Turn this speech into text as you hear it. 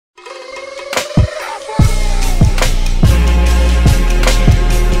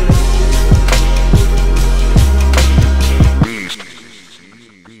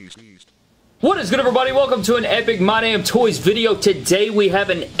good, everybody? Welcome to an epic My Damn Toys video. Today we have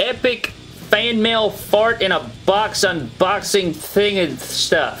an epic fan mail fart in a box unboxing thing and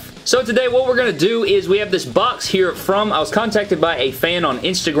stuff. So today what we're going to do is we have this box here I was contacted by a fan on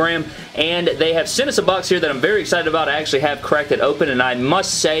Instagram, and they have sent us a box here that I'm very excited about. I actually have cracked it open, and I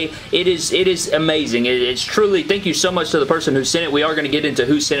must say it is amazing. It's truly, thank you so much to the person who sent it. We are going to get into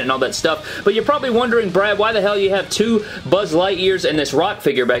who sent it and all that stuff, but you're probably wondering, Brad, why the hell you have two Buzz Lightyears and this rock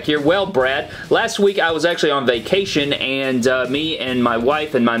figure back here? Well, Brad, last week I was actually on vacation, and me and my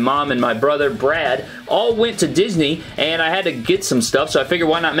wife and my mom and my brother, Brad, all went to Disney, and I had to get some stuff, so I figured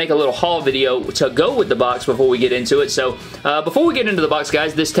why not make a little haul video to go with the box before we get into it. So before we get into the box,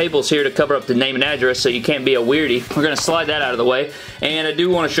 guys, this table's here to cover up the name and address so you can't be a weirdie. We're going to slide that out of the way, and I do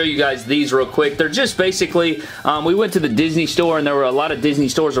want to show you guys these real quick. They're just basically, we went to the Disney store, and there were a lot of Disney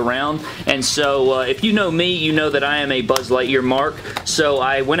stores around, and so if you know me, you know that I am a Buzz Lightyear mark, so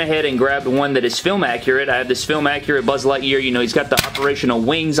I went ahead and grabbed one that is film accurate. I have this film accurate Buzz Lightyear. You know, he's got the operational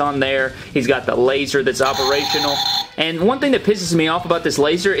wings on there. He's got the laser that's operational. And one thing that pisses me off about this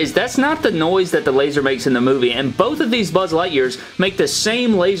laser is that's not the noise that the laser makes in the movie, and both of these Buzz Lightyears make the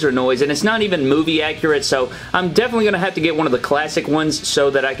same laser noise, and it's not even movie accurate, so I'm definitely going to have to get one of the classic ones so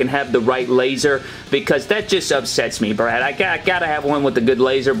that I can have the right laser, because that just upsets me, Brad. I gotta have one with the good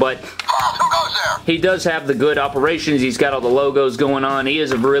laser, but he does have the good operations. He's got all the logos going on. He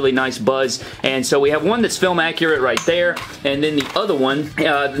is a really nice Buzz, and so we have one that's film accurate right there, and then the other one,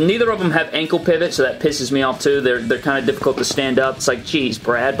 neither of them have ankle pivots, so that pisses me off too. They're kind of difficult to stand up. It's like, geez,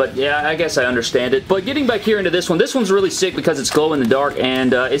 Brad, but yeah, I guess I understand it. But getting back here into this one's really sick because it's glow in the dark,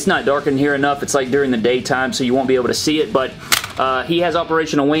 and it's not dark in here enough. It's like during the daytime, so you won't be able to see it, but he has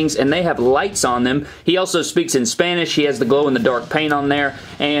operational wings, and they have lights on them. He also speaks in Spanish. He has the glow-in-the-dark paint on there,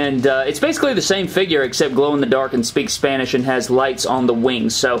 and it's basically the same figure except glow-in-the-dark and speaks Spanish and has lights on the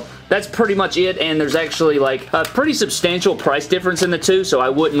wings. So that's pretty much it, and there's actually like a pretty substantial price difference in the two, so I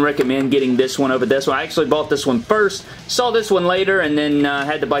wouldn't recommend getting this one over this one. I actually bought this one first, saw this one later, and then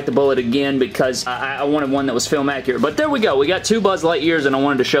had to bite the bullet again because I wanted one that was film accurate. But there we go. We got two Buzz Lightyears, and I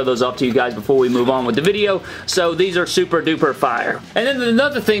wanted to show those off to you guys before we move on with the video. So these are super duper fire. And then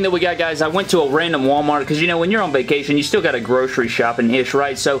another thing that we got, guys, I went to a random Walmart because, you know, when you're on vacation, you still got a grocery shopping-ish,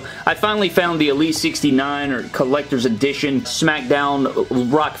 right? So I finally found the Elite 69 or Collector's Edition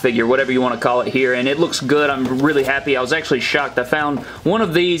SmackDown rock figure, whatever you want to call it here, and it looks good. I'm really happy. I was actually shocked. I found one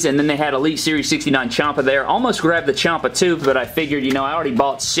of these, and then they had Elite Series 69 Ciampa there. Almost grabbed the Ciampa too, but I figured, you know, I already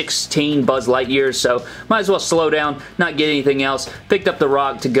bought 16 Buzz Lightyears, so might as well slow down, not get anything else. Picked up the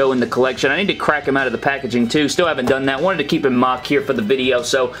Rock to go in the collection. I need to crack him out of the packaging too. Still haven't done that. Wanted to keep him mock here for the video,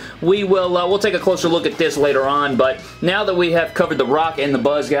 so we will we'll take a closer look at this later on. But now that we have covered the Rock and the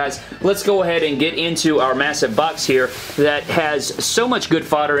Buzz, guys, let's go ahead and get into our massive box here that has so much good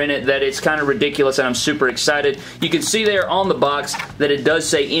fodder in it that it's kind of ridiculous, and I'm super excited. You can see there on the box that it does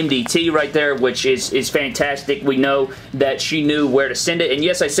say MDT right there, which is fantastic. We know that she knew where to send it, and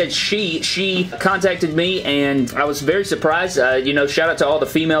yes, I said she contacted me, and I was very surprised. You know, shout out to all the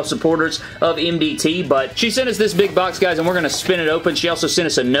female supporters of MDT, but she sent us this big box, guys, and we're going to spin it open. She also sent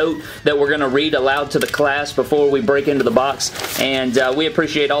us a note that we're going to read aloud to the class before we break into the box, and we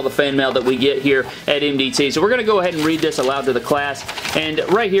appreciate all the fan mail that we get here at MDT. So we're going to go ahead and read this aloud to the class, and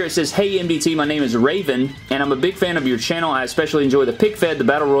right here it says, "Hey MDT, my name is Raven, and I'm a big fan of your channel. I especially enjoy the Pick Fed, the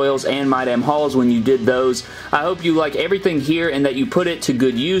Battle Royals, and My Damn Hauls when you did those. I hope you like everything here and that you put it to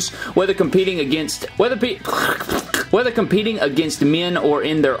good use, whether competing against men or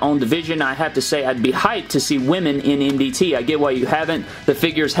in their own division. I have to say I'd be hyped to see women in MDT. I get why you haven't. The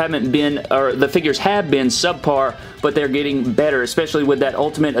figures have been subpar, but they're getting better, especially with that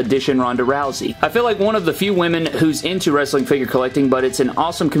Ultimate Edition Ronda Rousey. I feel like one of the few women who's into wrestling figure collecting, but it's an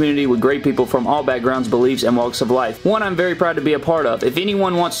awesome community with great people from all backgrounds, beliefs, and walks of life. One I'm very proud to be a part of. If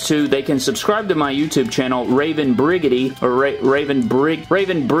anyone wants to, they can subscribe to my YouTube channel, Raven Briggedy, or Raven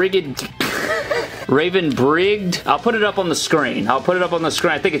Brigged. I'll put it up on the screen. I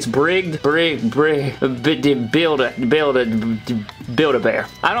think it's Build-A-Bear.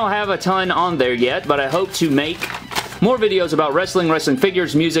 I don't have a ton on there yet, but I hope to make more videos about wrestling, wrestling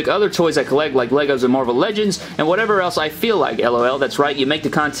figures, music, other toys I collect like Legos and Marvel Legends, and whatever else I feel like. LOL, that's right, you make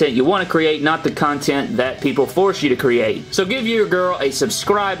the content you want to create, not the content that people force you to create. So give your girl a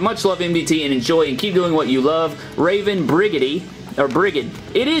subscribe. Much love, MDT, and enjoy and keep doing what you love. Raven Briggedy, or Brigid.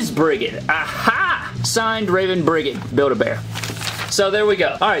 It is Brigid. Aha! Signed, Raven Brigid. Build-A-Bear. So there we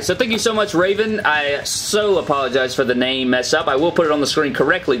go. Alright, so thank you so much, Raven. I so apologize for the name mess up. I will put it on the screen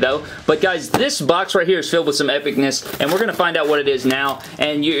correctly, though. But guys, this box right here is filled with some epicness, and we're going to find out what it is now,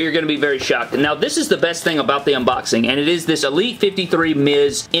 and you're going to be very shocked. Now, this is the best thing about the unboxing, and it is this Elite 53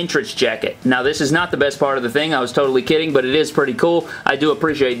 Miz entrance jacket. Now, this is not the best part of the thing. I was totally kidding, but it is pretty cool. I do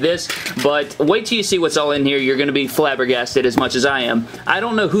appreciate this, but wait till you see what's all in here. You're going to be flabbergasted as much as I am. I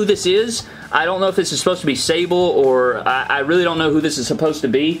don't know who this is. I don't know if this is supposed to be Sable, or I really don't know who this is supposed to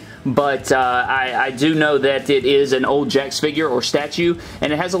be, but I do know that it is an old Jakks figure or statue,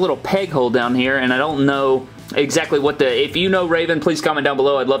 and it has a little peg hole down here, and I don't know exactly what the... If you know, Raven, please comment down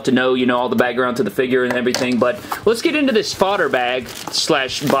below. I'd love to know, you know, all the background to the figure and everything, but let's get into this fodder bag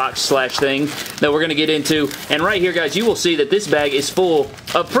slash box slash thing that we're going to get into, and right here, guys, you will see that this bag is full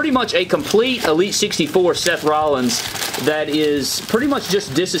of pretty much a complete Elite 64 Seth Rollins that is pretty much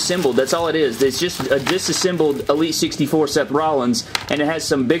just disassembled. That's all it is. It's just a disassembled Elite 64 Seth Rollins, and it has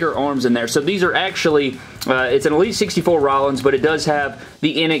some bigger arms in there. So these are actually... it's an Elite 64 Rollins, but it does have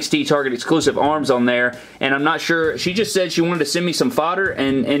the NXT Target exclusive arms on there, and I'm not sure. She just said she wanted to send me some fodder,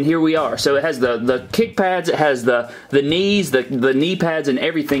 and here we are. So it has the kick pads, it has the knees, the knee pads, and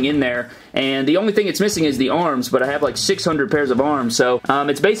everything in there, and the only thing it's missing is the arms, but I have like 600 pairs of arms, so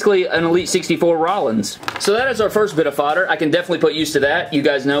it's basically an Elite 64 Rollins. So that is our first bit of fodder. I can definitely put use to that. You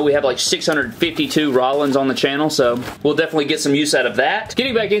guys know we have like 652 Rollins on the channel, so we'll definitely get some use out of that.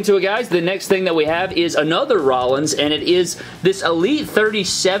 Getting back into it, guys, the next thing that we have is another Rollins, and it is this Elite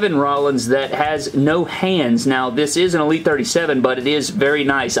 37 Rollins that has no hands. Now, this is an Elite 37, but it is very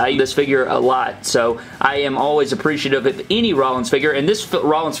nice. I use this figure a lot, so I am always appreciative of any Rollins figure, and this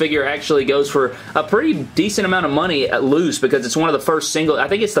Rollins figure actually goes for a pretty decent amount of money at loose, because it's one of the first singles, I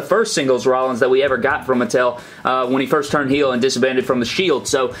think it's the first singles Rollins that we ever got from Mattel when he first turned heel and disbanded from the Shield.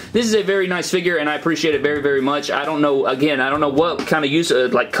 So this is a very nice figure, and I appreciate it very, very much. I don't know, again, I don't know what kind of use,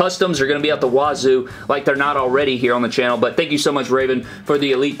 like customs are going to be out the wazoo, like they're not already here on the channel, but thank you so much, Raven, for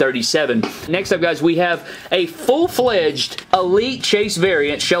the Elite 37. Next up, guys, we have a full-fledged Elite Chase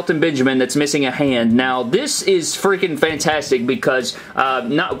variant Shelton Benjamin that's missing a hand. Now, this is freaking fantastic because,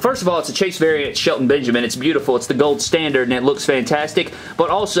 first of all, it's a Chase variant Shelton Benjamin. It's beautiful. It's the gold standard, and it looks fantastic, but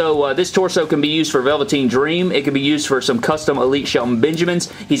also, this torso can be used for Velveteen Dream. It can be used for some custom Elite Shelton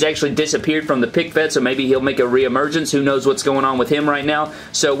Benjamins. He's actually disappeared from the pick fed, so maybe he'll make a reemergence. Who knows what's going on with him right now?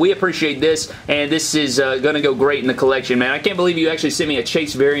 So we appreciate this, and this is going to go great in the collection, man. I can't believe you actually sent me a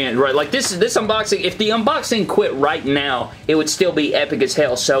Chase variant, right? Like, this unboxing, if the unboxing quit right now, it would still be epic as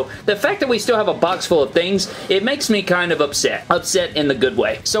hell. So the fact that we still have a box full of things, it makes me kind of upset. Upset in the good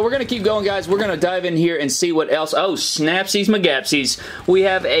way. So we're going to keep going, guys. We're going to dive in here and see what else. Oh, snapsies magapsies. We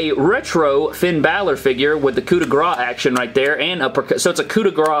have a retro Finn Balor figure with the coup de grace action right there, and uppercut. So it's a coup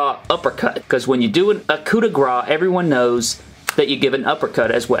de grace uppercut, because when you do a coup de grace, everyone knows that you give an uppercut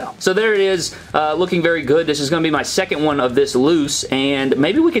as well. So there it is, looking very good. This is going to be my second one of this loose, and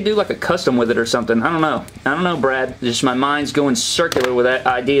maybe we could do like a custom with it or something. I don't know. I don't know, Brad. Just my mind's going circular with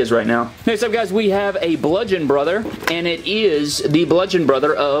ideas right now. Next up, guys, we have a Bludgeon Brother, and it is the Bludgeon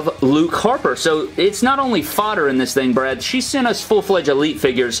Brother of Luke Harper. So it's not only fodder in this thing, Brad. She sent us full-fledged Elite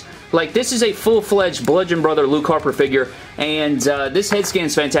figures. Like, this is a full-fledged Bludgeon Brother Luke Harper figure, and this head scan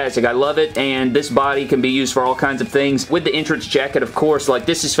is fantastic. I love it, and this body can be used for all kinds of things. With the entrance jacket, of course, like,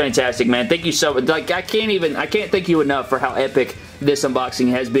 this is fantastic, man. Thank you so much. Like, I can't thank you enough for how epic this unboxing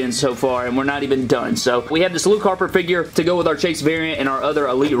has been so far, and we're not even done. So we have this Luke Harper figure to go with our Chase variant and our other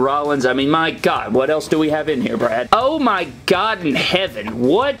Elite Rollins. I mean, my God, what else do we have in here, Brad? Oh my God in heaven.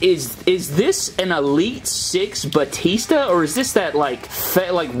 What is this an Elite 6 Batista, or is this that, like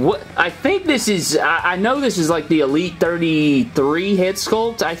what? I think this is, I know this is like the Elite 33 head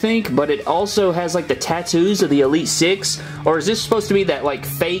sculpt, I think, but it also has like the tattoos of the Elite 6, or is this supposed to be that like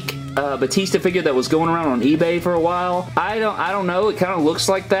fake Batista figure that was going around on eBay for a while? I don't know. It kind of looks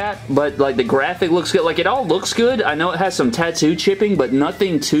like that, but like the graphic looks good. Like, it all looks good. I know it has some tattoo chipping, but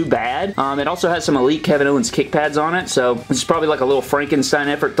nothing too bad. It also has some Elite Kevin Owens kick pads on it, so it's probably like a little Frankenstein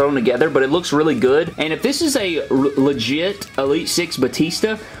effort thrown together, but it looks really good. And if this is a legit Elite 6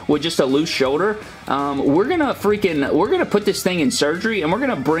 Batista with just a loose shoulder, we're gonna put this thing in surgery, and we're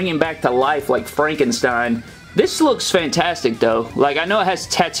gonna bring him back to life like Frankenstein. This looks fantastic, though. Like, I know it has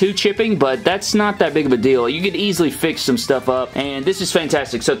tattoo chipping, but that's not that big of a deal. You could easily fix some stuff up, and this is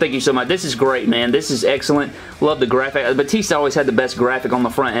fantastic, so thank you so much. This is great, man. This is excellent. Love the graphic. Batista always had the best graphic on the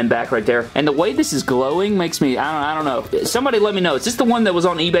front and back right there, and the way this is glowing makes me, I don't know. Somebody let me know. Is this the one that was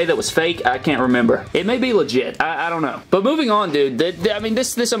on eBay that was fake? I can't remember. It may be legit. I don't know. But moving on, dude. I mean,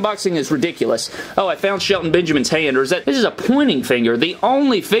 this unboxing is ridiculous. Oh, I found Shelton Benjamin's hand, or is that, this is a pointing finger. The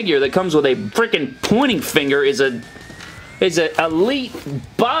only figure that comes with a freaking pointing finger is a is an Elite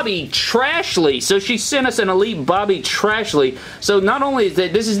Bobby Trashley. So she sent us an Elite Bobby Trashley. So not only is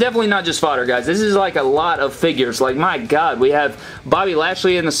that, this is definitely not just fodder, guys. This is like a lot of figures. Like, my God, we have Bobby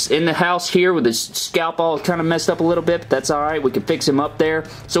Lashley in the house here with his scalp all kind of messed up a little bit, but that's alright. We can fix him up there.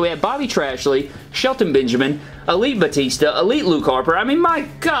 So we have Bobby Trashley, Shelton Benjamin, Elite Batista, Elite Luke Harper. I mean, my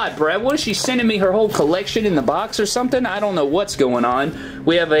God, Brad, what is she sending me, her whole collection in the box or something? I don't know what's going on.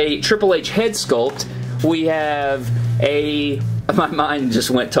 We have a Triple H head sculpt. We have a... My mind just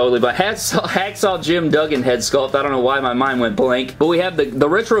went totally, but Hacksaw Jim Duggan head sculpt. I don't know why my mind went blank. But we have the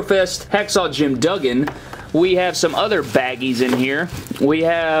Retrofest Hacksaw Jim Duggan. We have some other baggies in here. We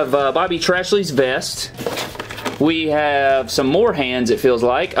have Bobby Trashley's vest. We have some more hands, it feels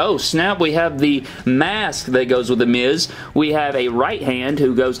like. Oh, snap. We have the mask that goes with The Miz. We have a right hand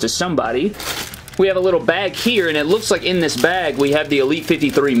who goes to somebody. We have a little bag here, and it looks like in this bag we have the Elite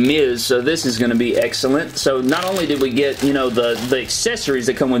 53 Miz, so this is going to be excellent. So not only did we get, you know, the accessories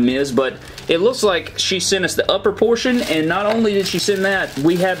that come with Miz, but it looks like she sent us the upper portion, and not only did she send that,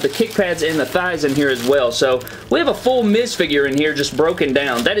 we have the kick pads and the thighs in here as well. So we have a full Miz figure in here just broken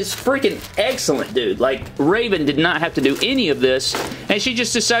down. That is freaking excellent, dude. Like, Raven did not have to do any of this, and she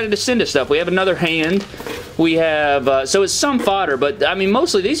just decided to send us stuff. We have another hand. We have, so it's some fodder, but I mean,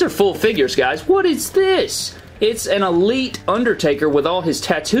 mostly these are full figures, guys. What is this? It's an Elite Undertaker with all his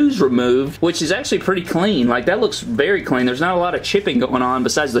tattoos removed, which is actually pretty clean. Like, that looks very clean. There's not a lot of chipping going on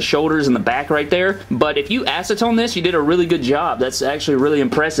besides the shoulders and the back right there. But if you acetone this, you did a really good job. That's actually really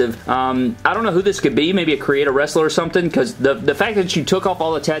impressive. I don't know who this could be. Maybe a creator wrestler or something, because the fact that you took off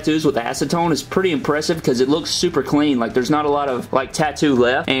all the tattoos with acetone is pretty impressive because it looks super clean. Like, there's not a lot of, like, tattoo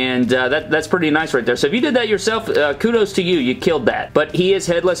left, and that's pretty nice right there. So if you did that yourself, kudos to you. You killed that. But he is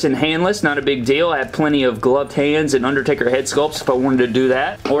headless and handless. Not a big deal. I have plenty of gloved hands and Undertaker head sculpts if I wanted to do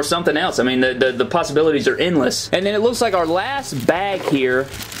that, or something else. I mean, the possibilities are endless. And then it looks like our last bag here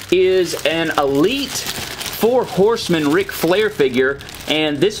is an Elite 4 Horsemen Ric Flair figure,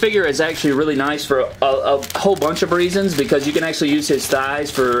 and this figure is actually really nice for a whole bunch of reasons, because you can actually use his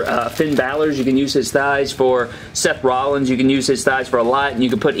thighs for Finn Balor's, you can use his thighs for Seth Rollins, you can use his thighs for a lot, and you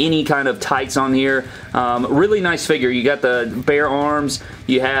can put any kind of tights on here. Really nice figure. You got the bare arms,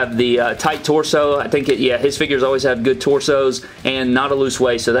 you have the tight torso. I think, yeah, his figures always have good torsos and not a loose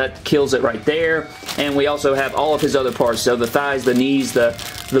waist, so that kills it right there. And we also have all of his other parts, so the thighs, the knees, the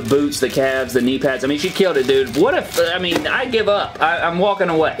boots, the calves, the knee pads. I mean, she killed it, dude. What if, I mean, I give up. I'm walking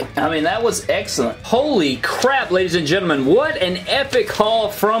away. I mean, that was excellent. Holy crap, ladies and gentlemen. What an epic haul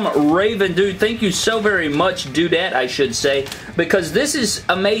from Raven, dude. Thank you so very much, Dudette, I should say, because this is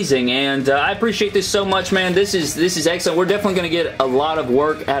amazing, and I appreciate this so much, man. This is excellent. We're definitely going to get a lot of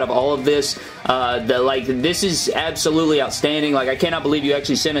work out of all of this. This is absolutely outstanding. Like, I cannot believe you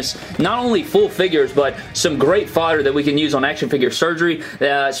actually sent us not only full figures, but some great fodder that we can use on action figure surgery.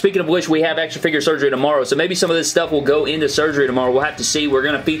 Speaking of which, we have action figure surgery tomorrow, so maybe some of this stuff will go into surgery tomorrow. We'll have to see. We're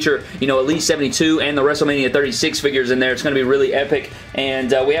going to feature, you know, Elite 72 and the WrestleMania 36 figures in there. It's going to be really epic,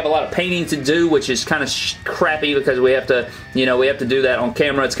 and we have a lot of painting to do, which is kind of crappy because we have to, you know, we have to do that on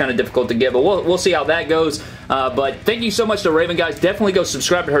camera. It's kind of difficult to get, but we'll see how that goes. But thank you so much to Raven, guys. Definitely go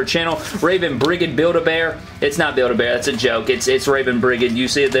subscribe to her channel, Raven Brigid Build-A-Bear. It's not Build-A-Bear. That's a joke. It's Raven Brigid. You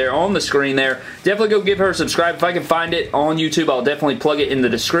see it there on the screen there. Definitely go give her a subscribe. If I can find it on YouTube, I'll definitely plug it in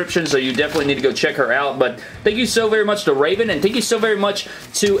the description, so you definitely need to go check her out. But thank you so very much to Raven, and thank you so very much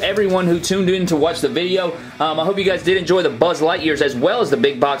to everyone who tuned in to watch the video. I hope you guys did enjoy the Buzz Lightyears, as well as the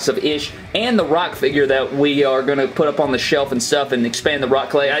big box of Ish and the Rock figure that we are going to put up on the shelf and stuff and expand the Rock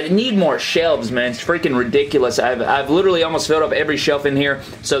clay. I need more shelves, man. It's freaking ridiculous. I've literally almost filled up every shelf in here,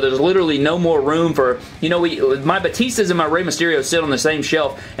 so there's literally no more room for, you know, my Batistas and my Rey Mysterio sit on the same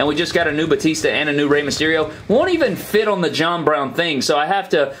shelf, and we just got a new Batista and a new Rey Mysterio. Won't even fit on the John Brown thing, so I'm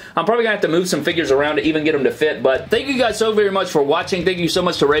probably going to have to move some figures around to even get them to fit. But thank you guys so very much for watching. Thank you so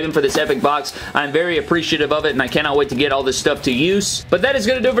much to Raven for this epic box. I'm very appreciative of it, and I cannot wait to get all this stuff to use. But that is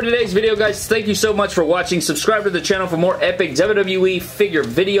going to do it for today's video, guys. Thank you so much for watching. Subscribe to the channel for more epic WWE figure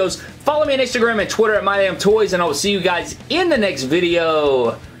videos. Follow me on Instagram and Twitter at MyDamnToys, and I will see you guys in the next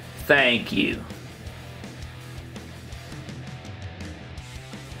video. Thank you.